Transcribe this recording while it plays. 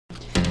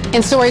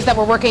In stories that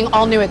we're working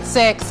all new at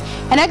 6,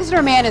 an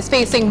Exeter man is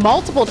facing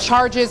multiple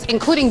charges,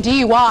 including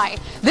DUI.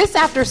 This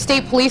after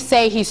state police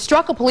say he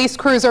struck a police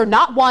cruiser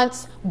not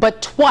once,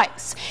 but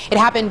twice. It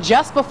happened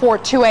just before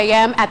 2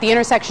 a.m. at the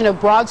intersection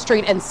of Broad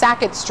Street and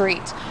Sackett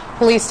Street.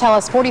 Police tell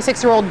us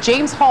 46-year-old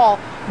James Hall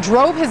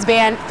drove his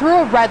van through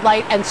a red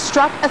light and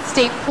struck a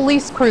state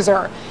police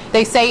cruiser.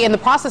 They say in the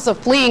process of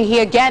fleeing, he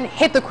again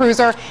hit the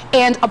cruiser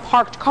and a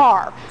parked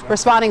car.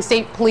 Responding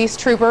state police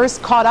troopers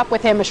caught up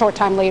with him a short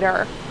time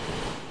later.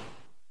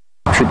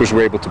 Troopers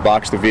were able to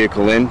box the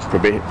vehicle in,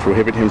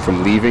 prohibit him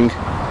from leaving.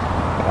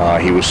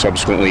 He was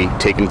subsequently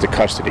taken into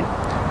custody.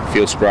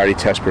 Field sobriety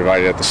test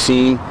provided at the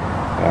scene,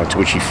 to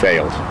which he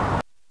failed.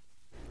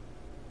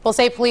 Well,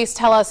 state police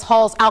tell us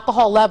Hall's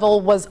alcohol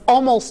level was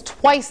almost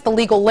twice the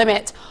legal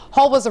limit.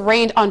 Hall was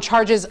arraigned on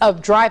charges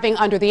of driving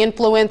under the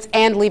influence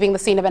and leaving the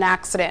scene of an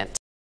accident.